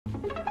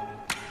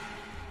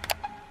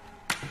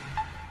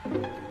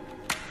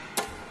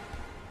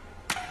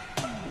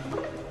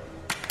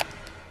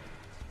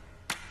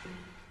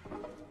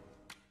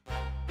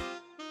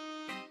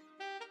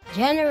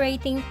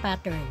generating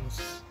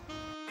patterns.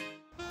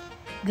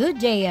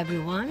 Good day,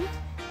 everyone.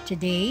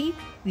 Today,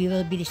 we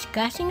will be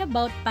discussing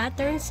about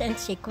patterns and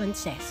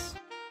sequences.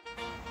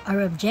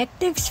 Our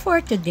objectives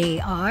for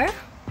today are: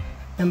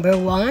 number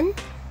 1,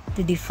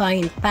 to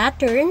define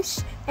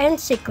patterns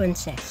and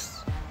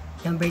sequences.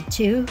 Number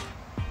 2,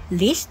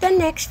 list the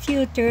next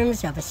few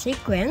terms of a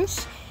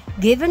sequence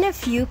given a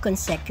few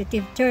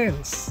consecutive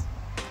terms.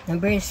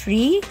 Number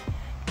 3,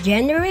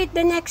 generate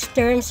the next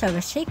terms of a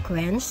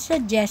sequence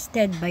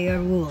suggested by a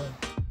rule.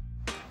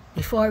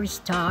 Before we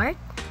start,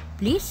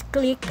 please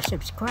click the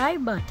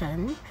subscribe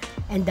button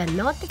and the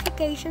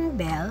notification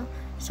bell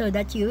so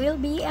that you will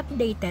be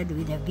updated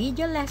with the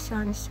video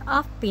lessons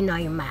of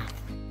Pinoy Math.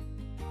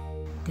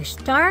 To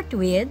start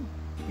with,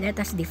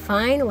 let us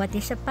define what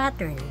is a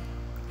pattern.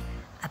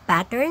 A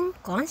pattern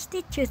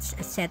constitutes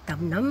a set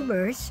of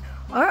numbers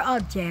or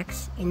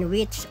objects in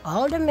which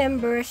all the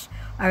members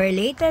are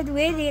related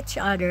with each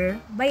other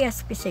by a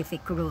specific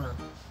rule.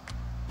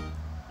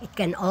 It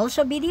can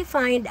also be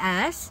defined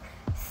as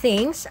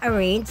things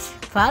arranged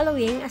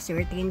following a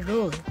certain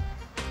rule.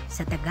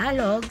 Sa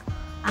Tagalog,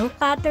 ang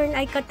pattern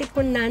ay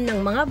katipunan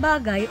ng mga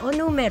bagay o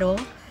numero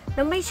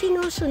na may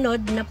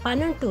sinusunod na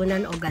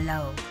panuntunan o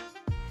galaw.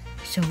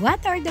 So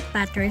what are the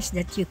patterns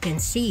that you can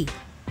see?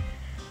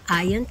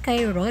 Ayon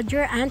kay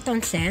Roger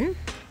Antonsen,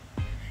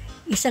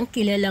 isang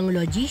kilalang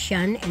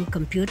logician and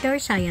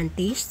computer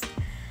scientist,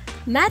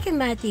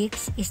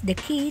 mathematics is the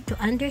key to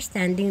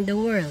understanding the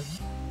world.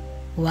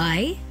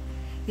 Why?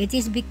 It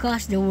is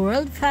because the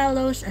world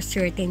follows a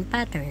certain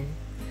pattern.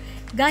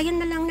 Gaya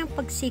na lang ng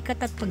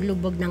pagsikat at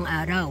paglubog ng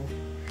araw.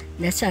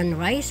 The sun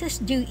rises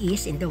due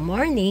east in the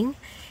morning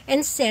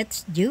and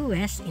sets due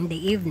west in the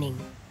evening.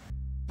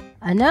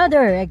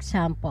 Another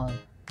example.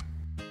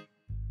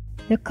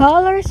 The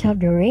colors of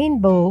the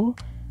rainbow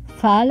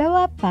follow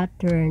a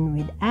pattern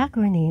with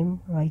acronym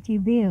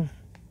RITBIV.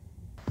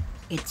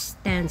 It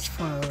stands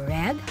for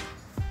red,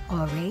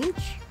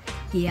 orange,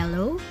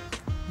 yellow,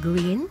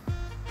 green,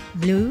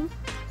 blue,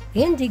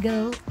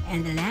 indigo,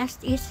 and the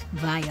last is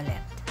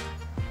violet.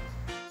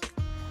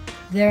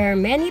 There are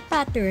many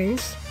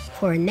patterns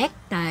for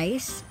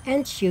neckties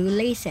and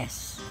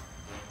shoelaces.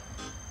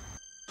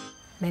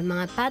 May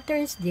mga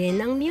patterns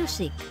din ang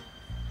music.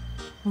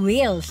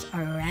 Wheels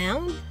are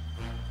round.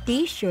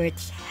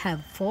 T-shirts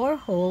have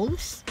 4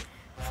 holes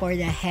for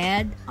the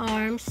head,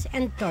 arms,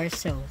 and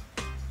torso.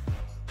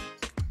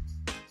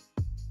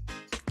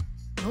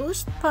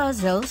 Most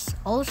puzzles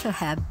also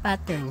have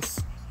patterns,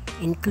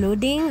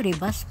 including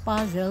rebus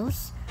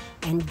puzzles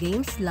and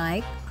games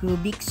like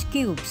Rubik's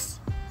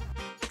Cubes.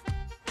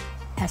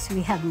 As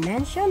we have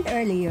mentioned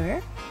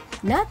earlier,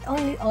 not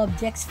only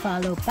objects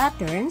follow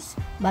patterns,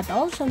 but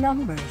also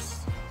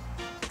numbers.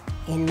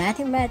 In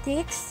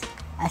mathematics,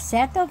 a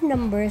set of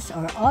numbers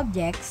or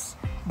objects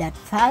that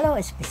follow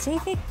a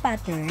specific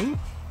pattern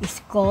is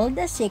called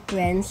a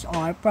sequence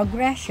or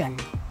progression.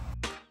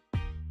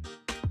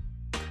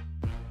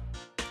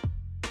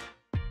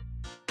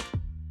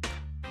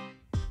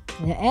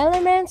 The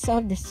elements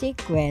of the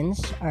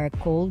sequence are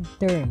called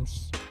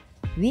terms.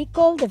 We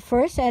call the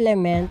first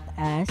element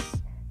as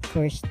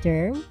first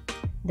term,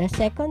 the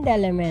second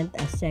element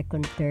as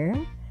second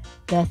term,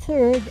 the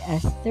third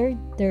as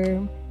third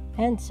term,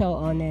 and so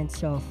on and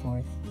so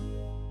forth.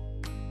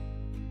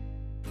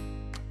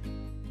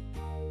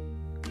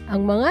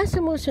 Ang mga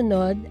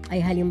sumusunod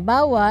ay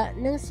halimbawa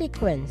ng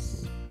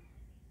sequence.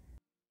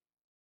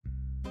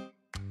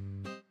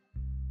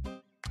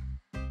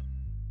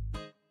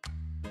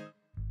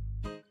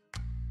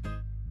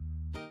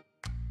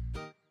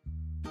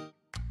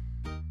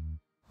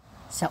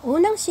 Sa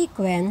unang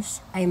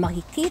sequence ay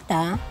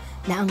makikita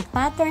na ang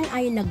pattern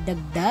ay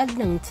nagdagdag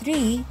ng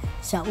 3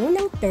 sa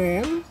unang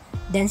term,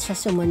 then sa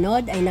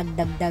sumunod ay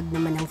nagdagdag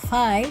naman ng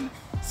 5,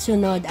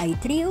 sunod ay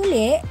 3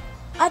 uli,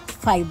 at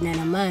 5 na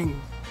naman.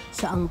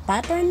 So ang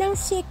pattern ng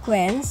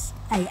sequence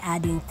ay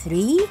adding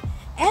 3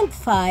 and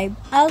 5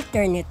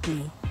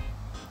 alternately.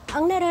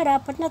 Ang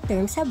nararapat na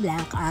term sa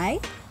blank ay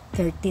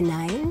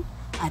 39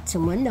 at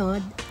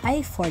sumunod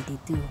ay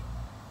 42.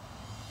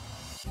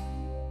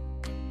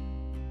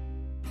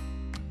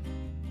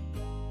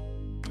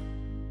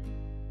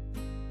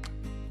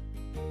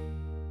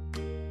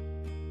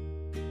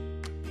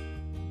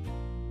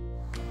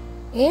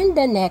 In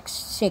the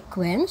next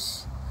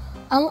sequence,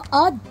 ang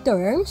odd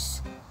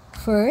terms,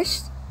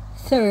 first,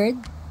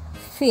 third,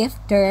 fifth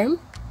term,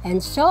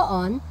 and so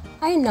on,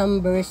 ay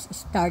numbers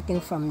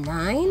starting from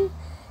 9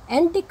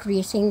 and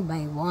decreasing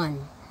by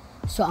 1.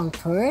 So, ang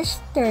first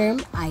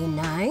term ay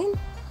 9,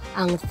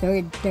 ang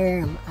third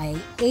term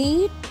ay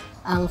 8,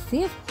 ang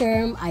fifth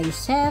term ay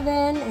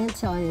 7, and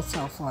so on and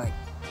so forth.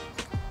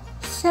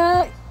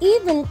 Sa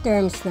even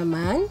terms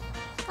naman,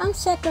 ang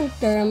second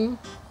term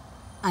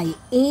ay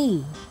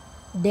A.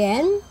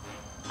 Then,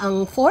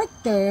 ang fourth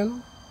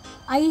term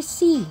ay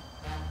C,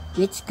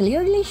 which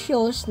clearly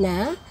shows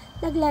na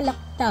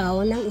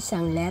naglalaktaw ng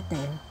isang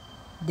letter.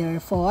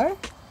 Therefore,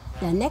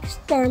 the next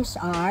terms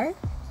are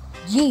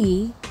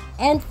G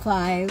and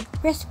 5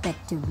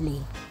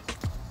 respectively.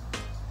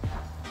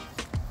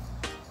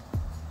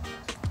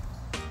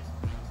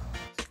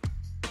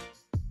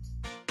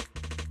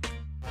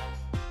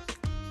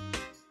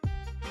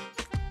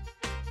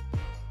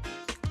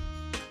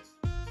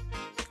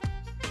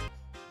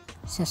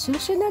 Sa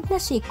susunod na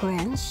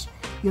sequence,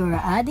 you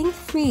are adding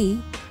 3,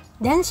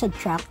 then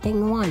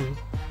subtracting 1.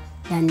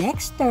 The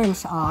next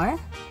terms are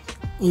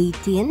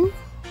 18,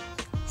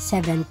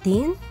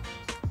 17,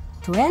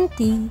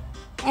 20,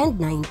 and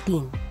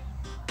 19.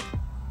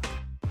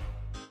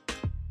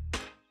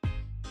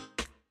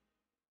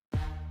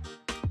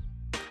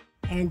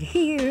 And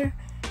here,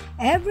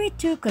 every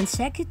 2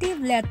 consecutive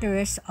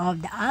letters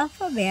of the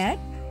alphabet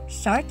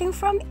starting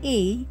from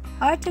A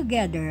are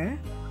together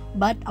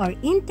but are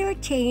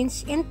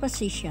interchanged in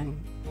position.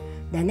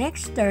 The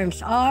next terms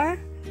are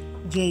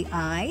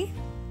J-I,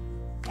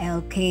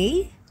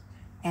 L-K,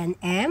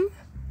 N-M,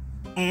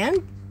 and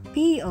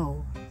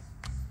P-O.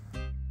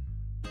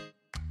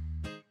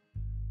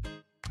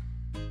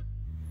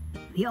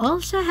 We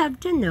also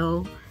have to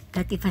know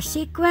that if a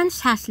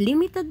sequence has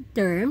limited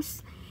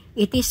terms,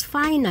 it is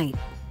finite.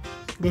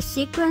 The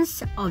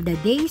sequence of the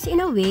days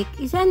in a week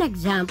is an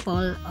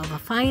example of a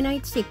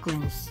finite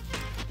sequence.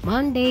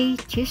 Monday,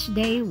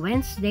 Tuesday,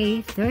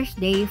 Wednesday,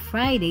 Thursday,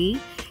 Friday,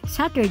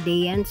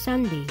 Saturday, and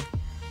Sunday.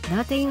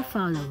 Nothing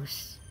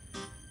follows.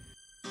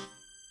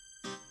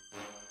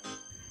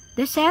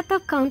 The set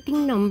of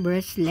counting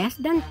numbers less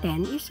than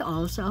 10 is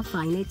also a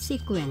finite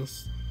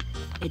sequence.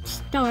 It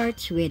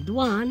starts with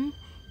 1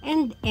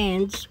 and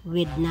ends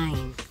with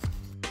 9.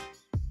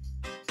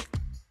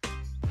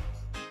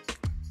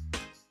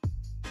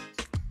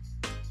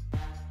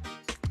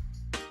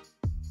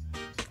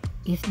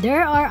 If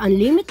there are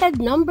unlimited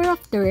number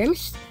of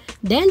terms,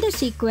 then the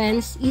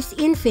sequence is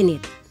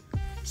infinite.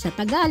 Sa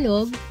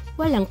Tagalog,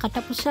 walang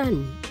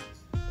katapusan.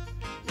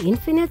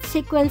 Infinite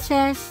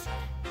sequences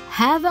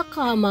have a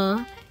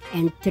comma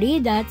and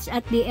 3 dots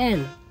at the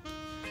end.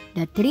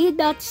 The 3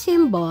 dot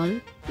symbol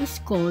is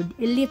called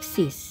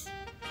ellipsis.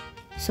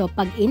 So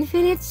pag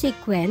infinite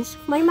sequence,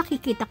 may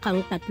makikita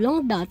kang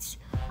 3 dots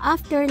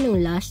after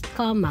ng last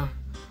comma.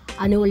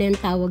 Ano ulit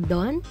ang tawag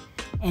doon?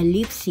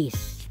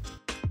 Ellipsis.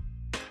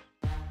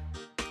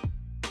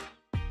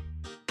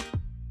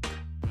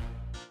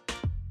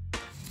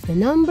 The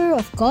number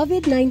of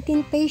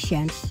COVID-19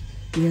 patients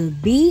will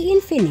be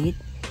infinite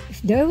if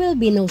there will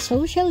be no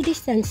social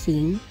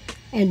distancing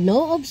and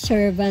no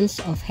observance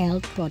of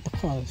health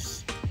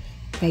protocols.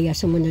 Kaya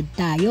sumunod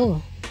tayo,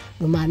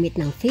 gumamit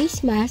ng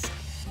face mask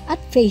at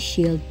face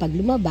shield pag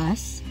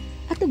lumabas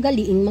at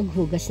ugaliing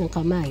maghugas ng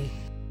kamay.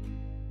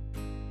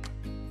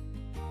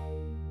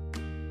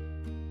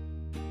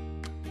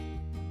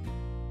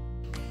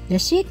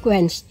 The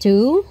sequence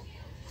 2,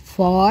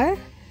 4,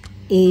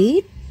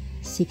 8,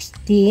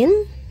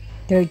 16,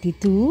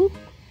 32,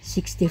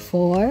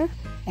 64,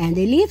 and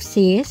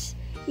ellipsis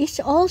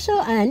is also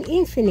an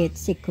infinite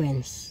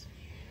sequence.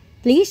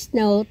 Please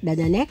note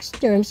that the next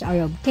terms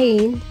are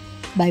obtained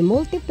by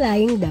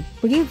multiplying the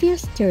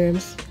previous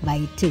terms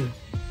by 2.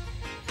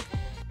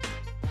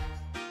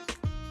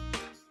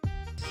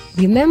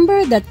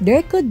 Remember that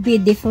there could be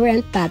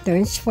different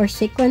patterns for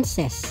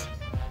sequences.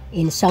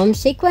 In some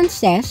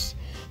sequences,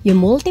 you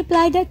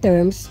multiply the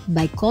terms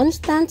by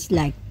constants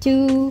like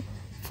 2,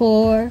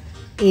 4,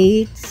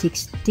 8,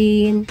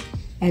 16,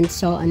 and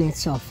so on and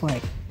so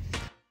forth.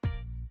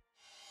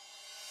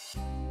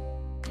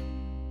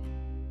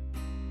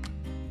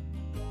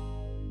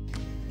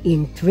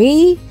 In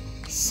 3,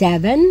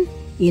 7,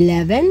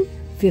 11,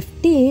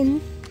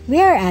 15, we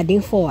are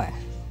adding 4.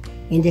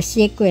 In the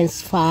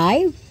sequence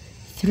 5,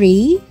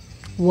 3,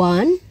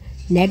 1,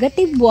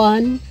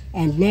 -1,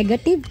 and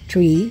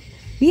 -3,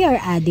 we are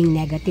adding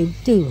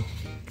 -2.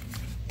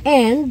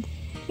 And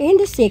in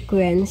the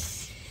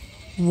sequence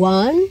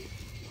 1,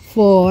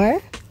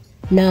 4,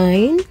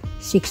 9,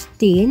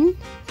 16.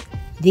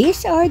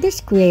 These are the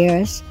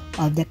squares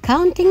of the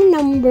counting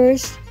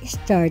numbers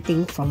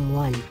starting from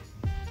 1.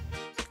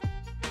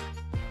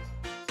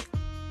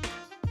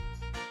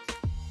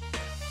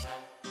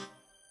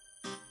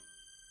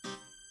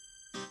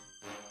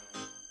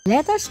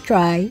 Let us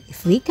try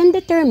if we can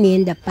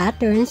determine the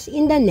patterns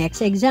in the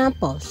next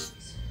examples.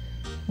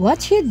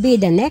 What should be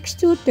the next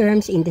 2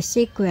 terms in the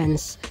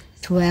sequence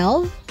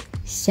 12,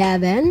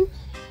 7,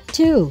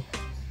 2?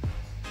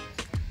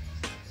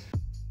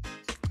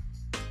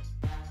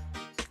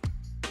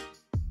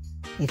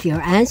 If your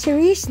answer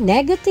is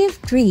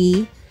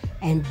 -3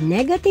 and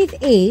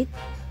 -8,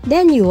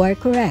 then you are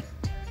correct.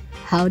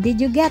 How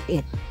did you get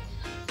it?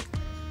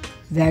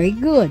 Very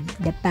good.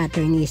 The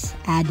pattern is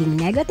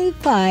adding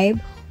 -5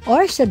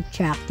 or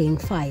subtracting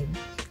 5.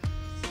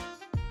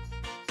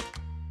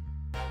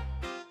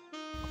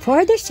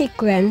 For the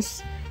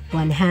sequence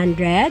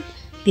 100,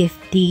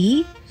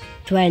 50,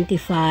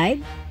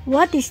 25,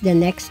 what is the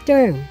next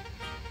term?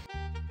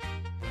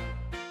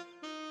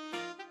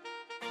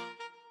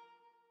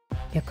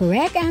 The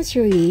correct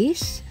answer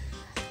is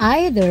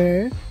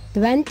either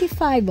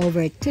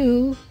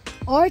 25/2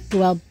 or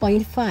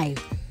 12.5.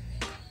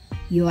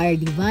 You are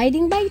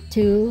dividing by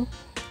 2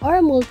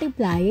 or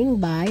multiplying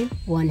by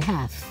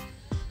 1/2.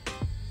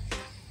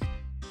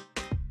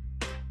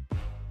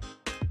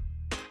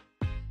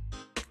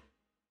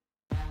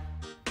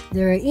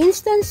 There are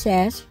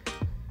instances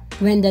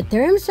when the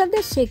terms of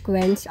the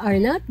sequence are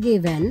not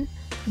given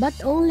but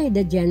only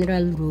the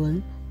general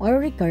rule or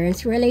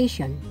recurrence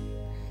relation.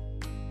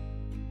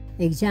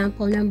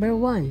 Example number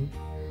 1.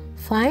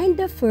 Find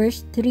the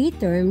first three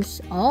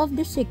terms of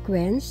the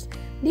sequence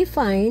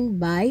defined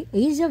by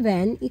a of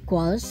n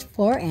equals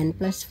 4n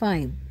plus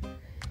 5.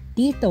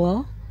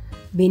 Dito,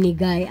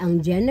 binigay ang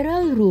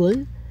general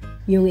rule,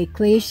 yung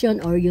equation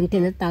or yung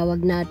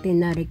tinatawag natin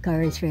na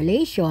recurrence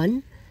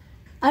relation,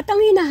 at ang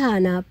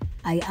hinahanap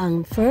ay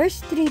ang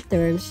first three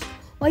terms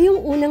o yung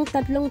unang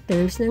tatlong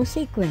terms ng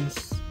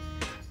sequence.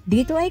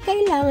 Dito ay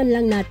kailangan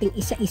lang nating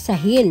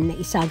isa-isahin na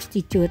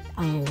isubstitute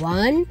ang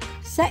 1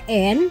 sa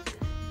n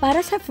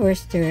para sa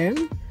first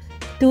term,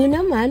 2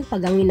 naman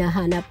pag ang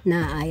hinahanap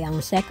na ay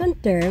ang second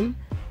term,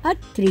 at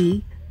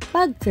 3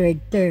 pag third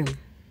term.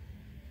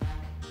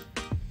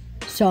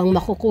 So, ang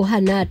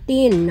makukuha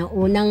natin na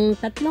unang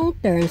tatlong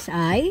terms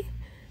ay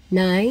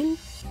 9,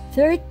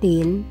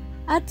 13,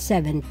 at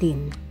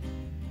 17.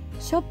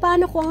 So,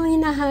 paano kung ang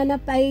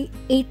hinahanap ay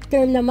 8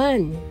 term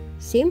naman?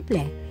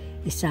 Simple.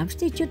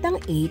 I-substitute ang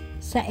 8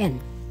 sa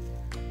n.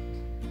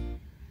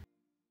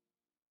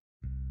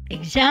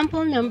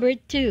 Example number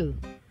 2.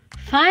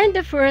 Find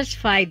the first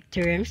 5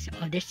 terms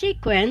of the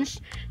sequence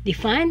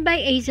defined by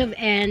a of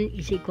n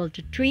is equal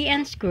to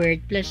 3n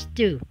squared plus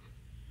 2.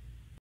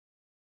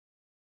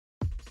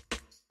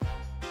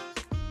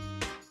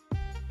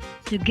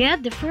 To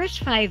get the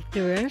first 5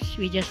 terms,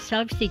 we just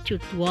substitute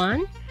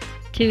 1,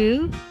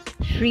 2,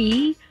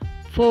 3,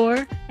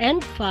 4, and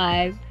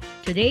 5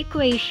 to the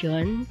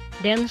equation,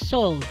 then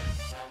solve.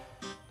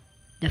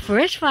 The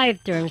first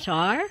 5 terms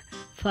are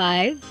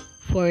 5,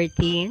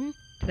 14,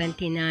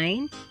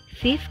 29,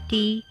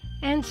 50,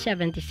 and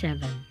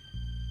 77.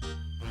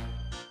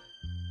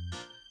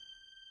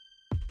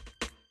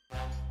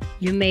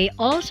 You may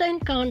also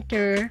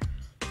encounter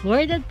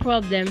worded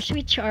problems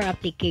which are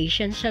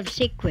applications of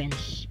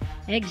sequence.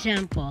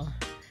 Example,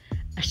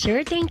 a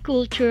certain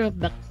culture of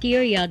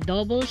bacteria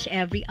doubles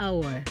every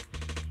hour.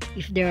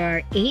 If there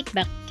are 8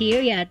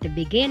 bacteria at the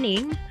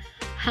beginning,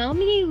 how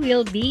many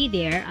will be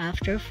there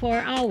after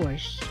 4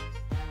 hours?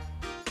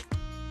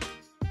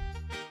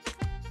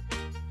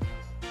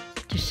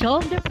 To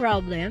solve the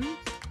problem,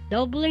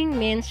 doubling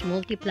means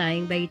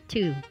multiplying by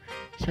 2.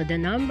 So the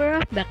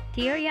number of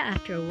bacteria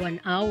after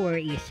 1 hour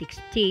is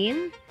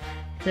 16,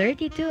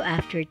 32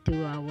 after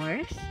 2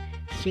 hours,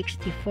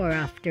 64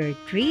 after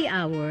 3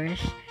 hours,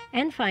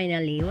 and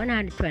finally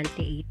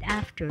 128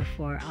 after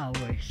 4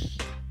 hours.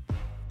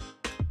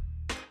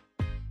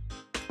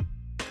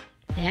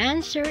 The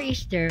answer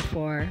is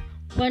therefore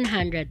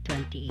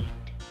 128.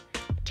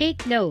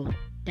 Take note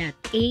that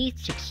 8,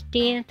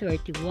 16,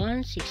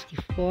 31,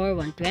 64,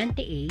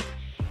 128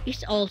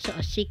 is also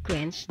a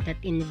sequence that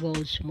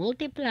involves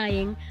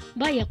multiplying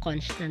by a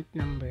constant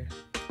number.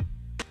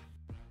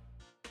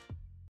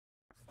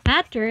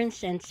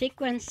 Patterns and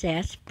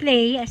sequences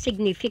play a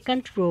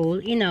significant role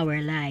in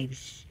our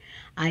lives.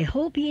 I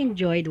hope you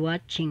enjoyed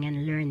watching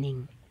and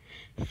learning.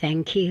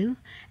 Thank you,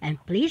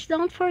 and please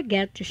don't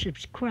forget to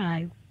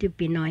subscribe to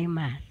Pinoy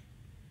Math.